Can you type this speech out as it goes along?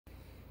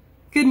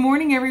Good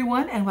morning,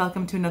 everyone, and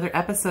welcome to another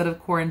episode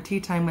of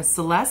QuaranTEAtime with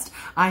Celeste.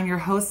 I'm your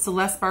host,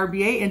 Celeste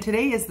Barbier, and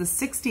today is the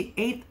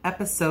 68th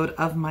episode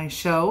of my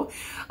show.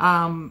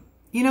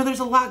 You know, there's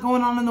a lot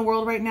going on in the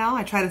world right now.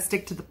 I try to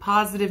stick to the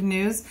positive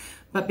news,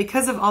 but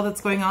because of all that's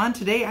going on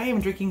today, I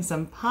am drinking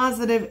some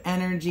positive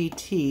energy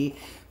tea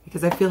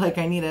because I feel like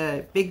I need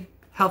a big,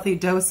 healthy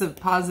dose of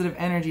positive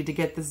energy to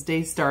get this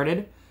day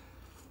started.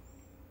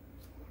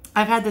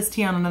 I've had this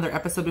tea on another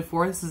episode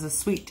before. This is a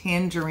sweet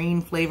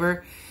tangerine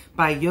flavor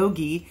by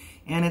Yogi,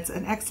 and it's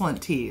an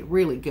excellent tea.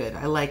 Really good.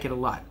 I like it a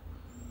lot.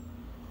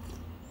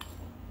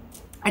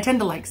 I tend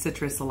to like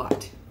citrus a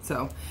lot,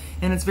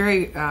 and it's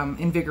very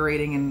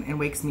invigorating and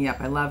wakes me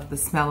up. I love the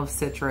smell of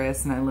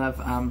citrus, and I love,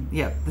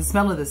 the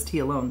smell of this tea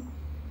alone.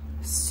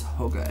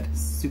 So good.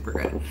 Super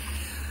good.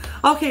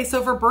 Okay,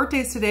 so for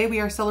birthdays today,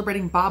 we are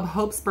celebrating Bob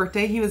Hope's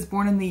birthday. He was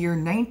born in the year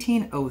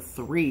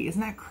 1903.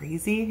 Isn't that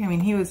crazy? I mean,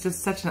 he was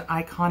just such an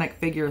iconic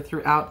figure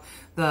throughout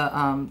the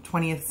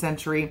 20th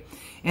century.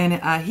 And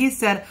he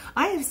said,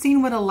 "I have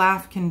seen what a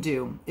laugh can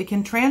do. It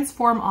can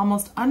transform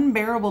almost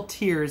unbearable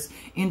tears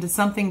into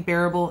something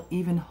bearable,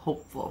 even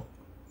hopeful."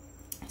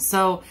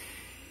 So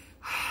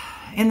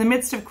in the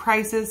midst of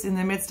crisis, in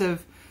the midst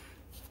of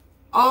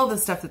all the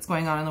stuff that's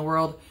going on in the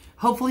world,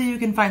 hopefully you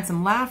can find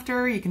some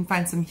laughter, you can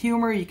find some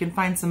humor, you can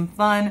find some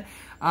fun.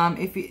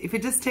 If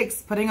it just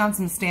takes putting on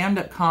some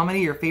stand-up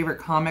comedy, your favorite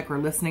comic, or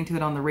listening to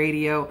it on the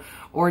radio,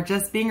 or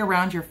just being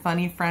around your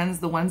funny friends,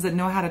 the ones that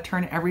know how to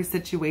turn every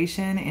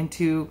situation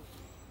into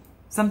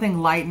something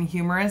light and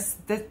humorous,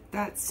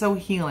 that's so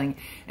healing.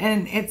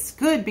 And it's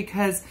good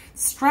because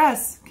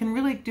stress can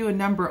really do a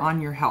number on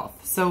your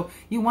health. So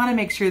you want to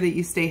make sure that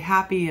you stay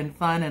happy and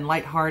fun and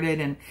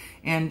lighthearted,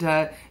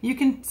 and you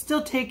can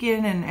still take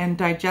in and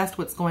digest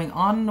what's going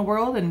on in the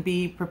world and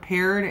be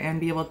prepared and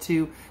be able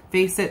to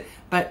face it.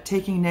 But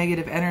taking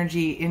negative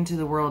energy into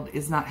the world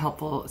is not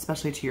helpful,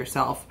 especially to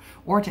yourself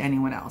or to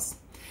anyone else.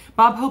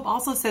 Bob Hope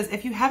also says,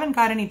 if you haven't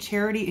got any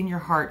charity in your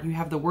heart, you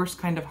have the worst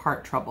kind of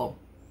heart trouble.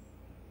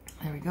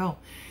 There we go.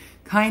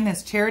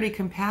 Kindness, charity,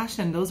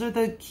 compassion. Those are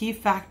the key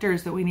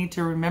factors that we need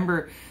to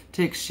remember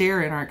to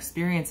share in our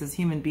experience as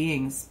human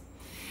beings.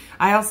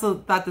 I also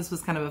thought this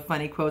was kind of a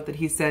funny quote that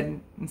he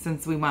said,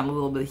 since we want a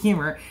little bit of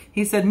humor.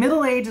 He said,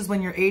 "Middle age is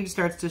when your age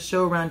starts to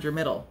show around your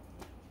middle."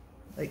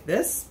 Like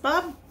this,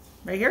 Bob?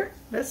 Right here?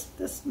 This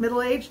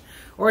middle age?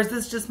 Or is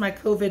this just my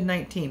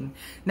COVID-19?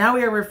 Now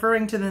we are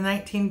referring to the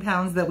 19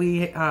 pounds that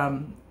we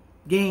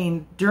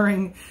gained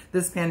during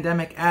this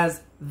pandemic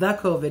as the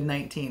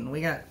COVID-19.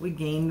 We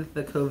gained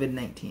the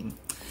COVID-19.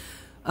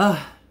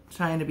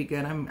 Trying to be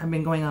good. I've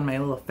been going on my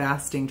little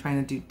fasting,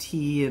 trying to do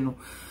tea and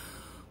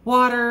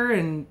water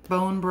and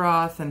bone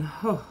broth and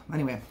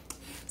anyway.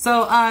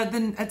 So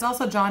then it's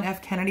also John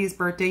F. Kennedy's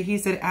birthday. He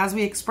said, "As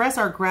we express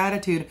our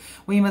gratitude,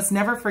 we must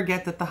never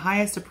forget that the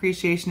highest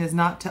appreciation is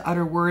not to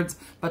utter words,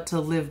 but to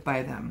live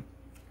by them."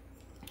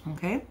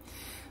 Okay.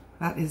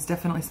 That is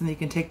definitely something you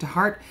can take to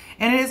heart.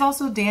 And it is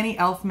also Danny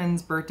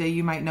Elfman's birthday.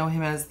 You might know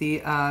him as the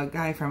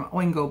guy from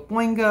Oingo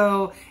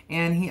Boingo.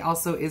 And he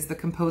also is the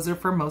composer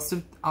for most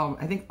of,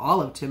 I think all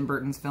of Tim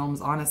Burton's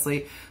films,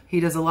 honestly. He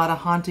does a lot of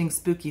haunting,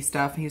 spooky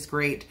stuff. He's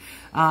great.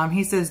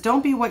 He says,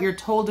 "Don't be what you're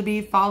told to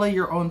be. Follow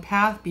your own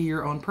path. Be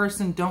your own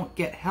person. Don't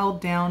get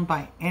held down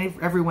by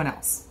everyone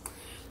else."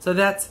 So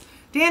that's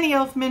Danny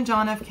Elfman,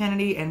 John F.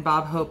 Kennedy, and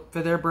Bob Hope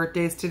for their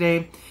birthdays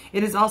today.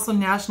 It is also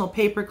National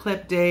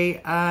Paperclip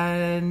Day,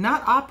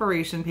 not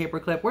Operation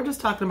Paperclip. We're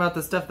just talking about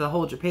the stuff that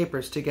holds your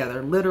papers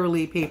together.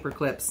 Literally,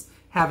 paperclips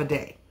have a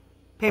day.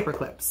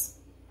 Paperclips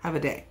have a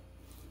day.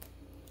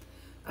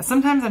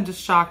 Sometimes I'm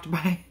just shocked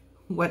by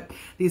what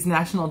these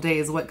national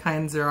days, what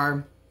kinds there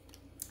are.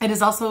 It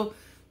is also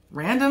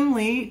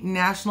randomly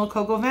National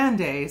Coq Au Vin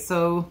Day.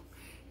 So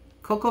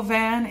Coq Au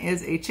Vin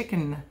is a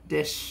chicken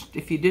dish.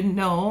 If you didn't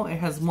know, it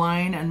has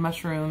wine and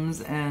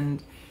mushrooms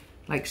and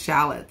like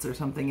shallots or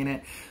something in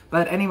it.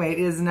 But anyway, it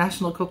is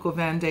National Coq Au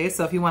Vin Day.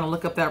 So if you want to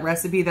look up that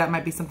recipe, that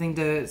might be something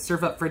to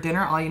serve up for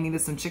dinner. All you need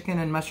is some chicken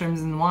and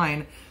mushrooms and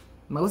wine.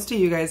 Most of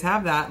you guys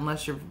have that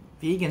unless you're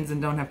vegans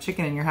and don't have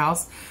chicken in your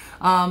house.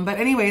 But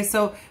anyway,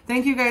 so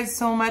thank you guys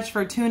so much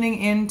for tuning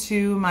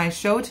into my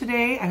show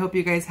today. I hope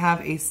you guys have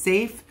a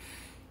safe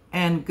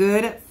and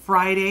good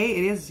Friday.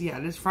 It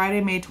is Friday,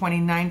 May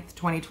 29th,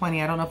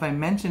 2020. I don't know if I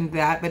mentioned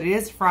that, but it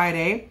is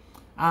Friday.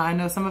 I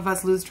know some of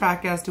us lose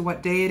track as to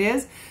what day it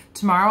is.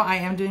 Tomorrow I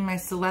am doing my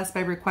Celeste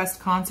by Request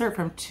concert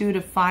from 2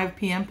 to 5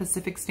 p.m.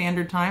 Pacific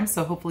Standard Time.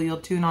 So hopefully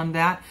you'll tune on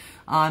that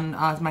on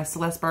my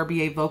Celeste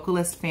Barbier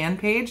Vocalist fan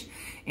page.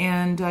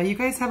 And you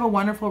guys have a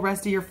wonderful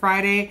rest of your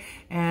Friday.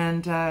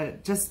 And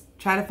just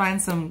try to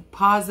find some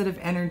positive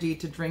energy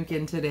to drink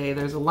in today.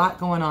 There's a lot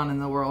going on in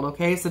the world,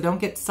 okay? So don't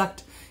get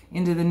sucked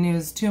into the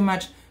news too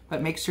much,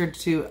 but make sure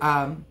to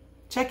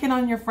check in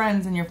on your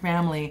friends and your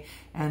family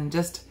and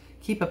just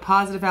keep a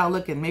positive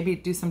outlook and maybe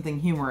do something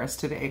humorous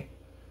today.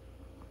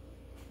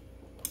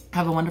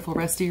 Have a wonderful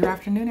rest of your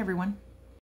afternoon, everyone.